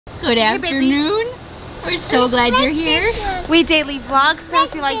Good afternoon. We're so glad you're here. We daily vlog, so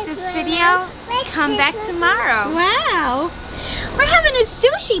if you like this video, come back tomorrow. Wow. We're having a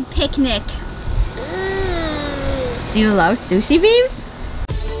sushi picnic. Do you love sushi, babes?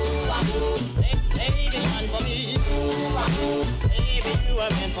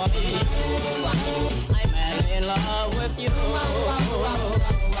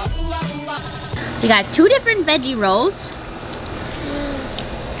 We got 2 different veggie rolls.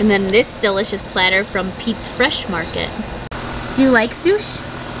 And then this delicious platter from Pete's Fresh Market. Do you like sushi?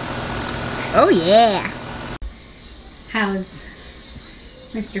 Oh yeah! How's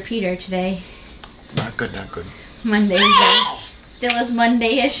Mr. Peter today? Not good, not good. Mondays still is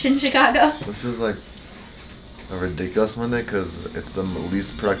Monday-ish in Chicago. This is like a ridiculous Monday because it's the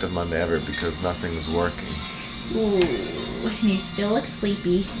least productive Monday ever because nothing's working. Ooh, and he still looks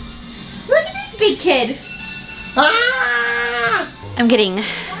sleepy. Look at this big kid! Ah! I'm getting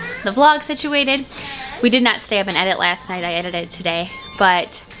the vlog situated. We did not stay up and edit last night. I edited today.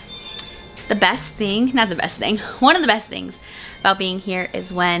 But the best thing, not the best thing, one of the best things about being here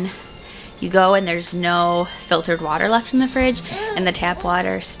is when you go and there's no filtered water left in the fridge and the tap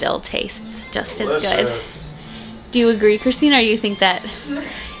water still tastes just as good. Do you agree, Christina, or do you think that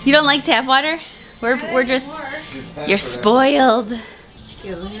you don't like tap water? We're just, you're spoiled.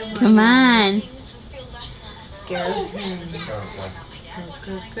 Come on.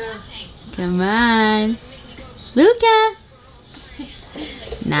 Come on. Luca.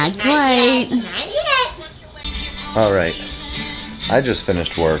 Not quite. Alright, I just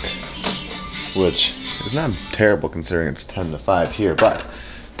finished work, which is not terrible considering it's 10 to 5 here, but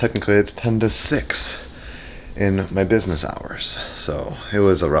technically it's 10 to 6 in my business hours. So it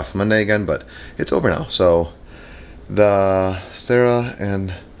was a rough Monday again, but it's over now. So the Sarah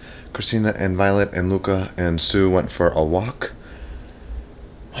and Christina and Violet and Luca and Sue went for a walk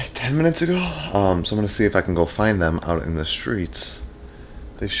like 10 minutes ago. So I'm gonna see if I can go find them out in the streets.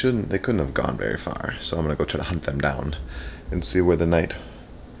 They couldn't have gone very far. So I'm gonna go try to hunt them down and see where the night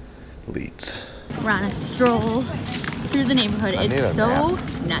leads. We're on a stroll through the neighborhood. It's so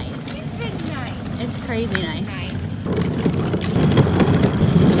nice. It's crazy nice.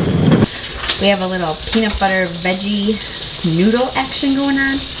 We have a little peanut butter veggie noodle action going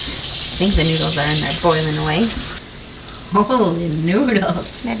on. I think the noodles are in there boiling away. Holy noodles.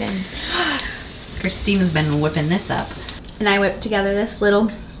 Christina's been whipping this up. And I whipped together this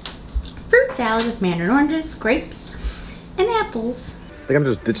little fruit salad with mandarin oranges, grapes, and apples. I think I'm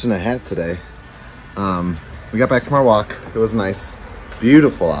just ditching a hat today. We got back from our walk. It was nice. It's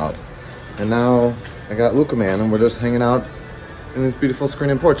beautiful out. And now I got Luca Man and we're just hanging out in this beautiful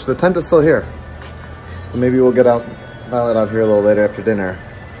screened-in porch. The tent is still here. So maybe we'll get Violet out here a little later after dinner.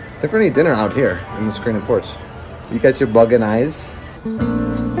 I think we're gonna eat dinner out here in the screened-in porch. You got your bugging eyes?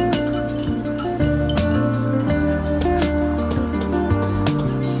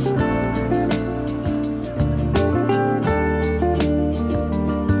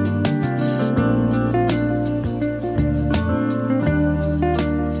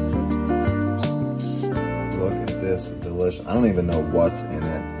 Delicious. I don't even know what's in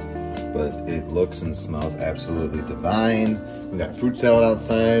it, but it looks and smells absolutely divine. We got fruit salad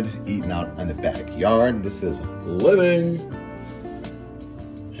outside, eating out in the backyard. This is living.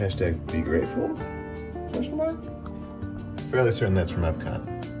 Hashtag be grateful? Question mark? Fairly certain that's from Epcot.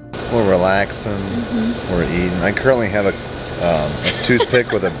 We're relaxing. We're eating. I currently have a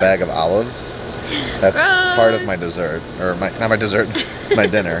toothpick with a bag of olives. That's part of my dessert, or not my dessert, my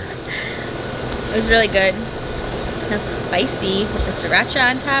dinner. It was really good. It's spicy with the sriracha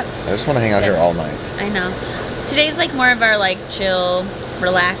on top. I just want to hang out here all night. I know. Today's like more of our like chill,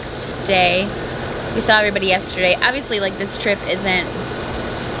 relaxed day. We saw everybody yesterday. Obviously, like this trip isn't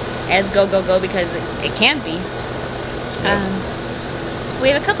as go because it can't be. We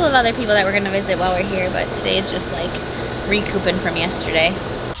have a couple of other people that we're gonna visit while we're here, but today is just like recouping from yesterday.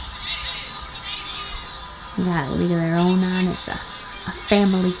 We got Leave Their Own on. It's a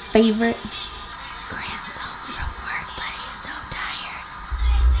family favorite. Grand's home from work, but he's so tired.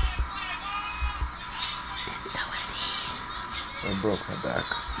 And so is he. I broke my back.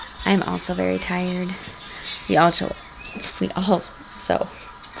 I'm also very tired. We also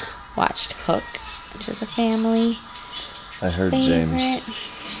watched Hook, which is a family I heard favorite.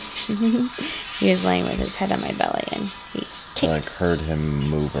 James. He was laying with his head on my belly and he kicked. I like heard him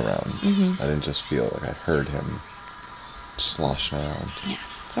move around. I didn't just feel it, like I heard him sloshing around. Yeah.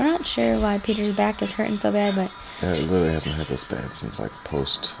 So we're not sure why Peter's back is hurting so bad, but Yeah, it literally hasn't hurt this bad since like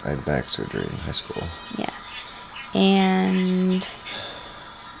I had back surgery in high school. yeah. And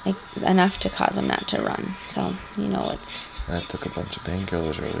like enough to cause him not to run. So, you know, it's I took a bunch of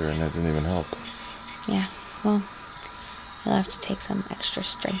painkillers earlier and that didn't even help. Yeah, well, you'll have to take some extra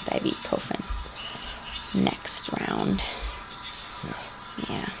strength ibuprofen next round.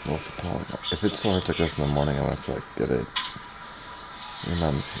 Yeah. Well, if it still hurts like this in the morning, I'm gonna have to like get it. Your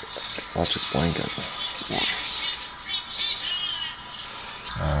mom's electric blanket. Yeah.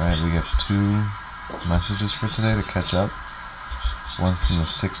 Alright, we got 2 messages for today to catch up. One from the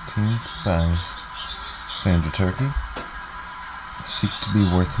 16th by Sandra Turkey. Seek to be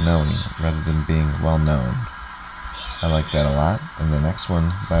worth knowing rather than being well known. I like that a lot. And the next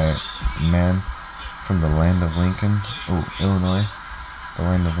one by a man from the land of Lincoln, Illinois, the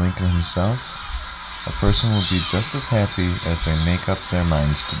land of Lincoln himself. A person will be just as happy as they make up their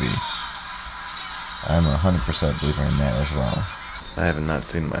minds to be. I'm a 100% believer in that as well. I have not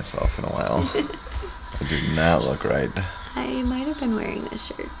seen myself in a while. I do not look right. I might have been wearing this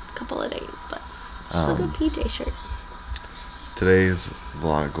shirt a couple of days, but it's just a good PJ shirt. Today's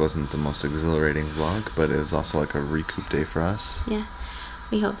vlog wasn't the most exhilarating vlog, but it was also like a recoup day for us. Yeah.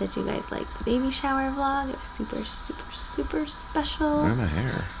 We hope that you guys liked the baby shower vlog. It was super, super, super special. Where's my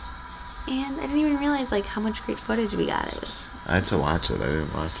hair? And I didn't even realize like how much great footage we got. I had to watch it. I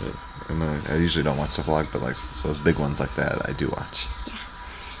didn't watch it. And I usually don't watch the vlog, but like those big ones like that, I do watch. Yeah.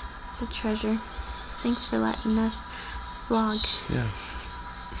 It's a treasure. Thanks for letting us vlog. Yeah.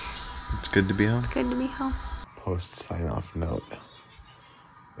 It's good to be home. It's good to be home. Post sign-off note.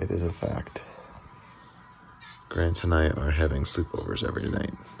 It is a fact. Grant and I are having sleepovers every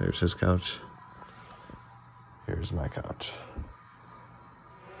night. There's his couch. Here's my couch.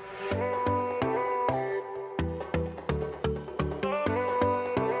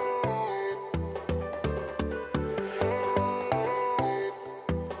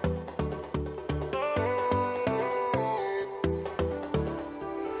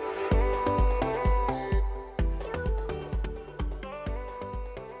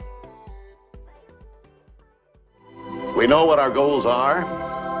 We know what our goals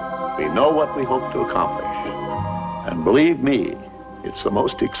are. We know what we hope to accomplish. And believe me, it's the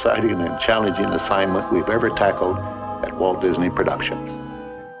most exciting and challenging assignment we've ever tackled at Walt Disney Productions.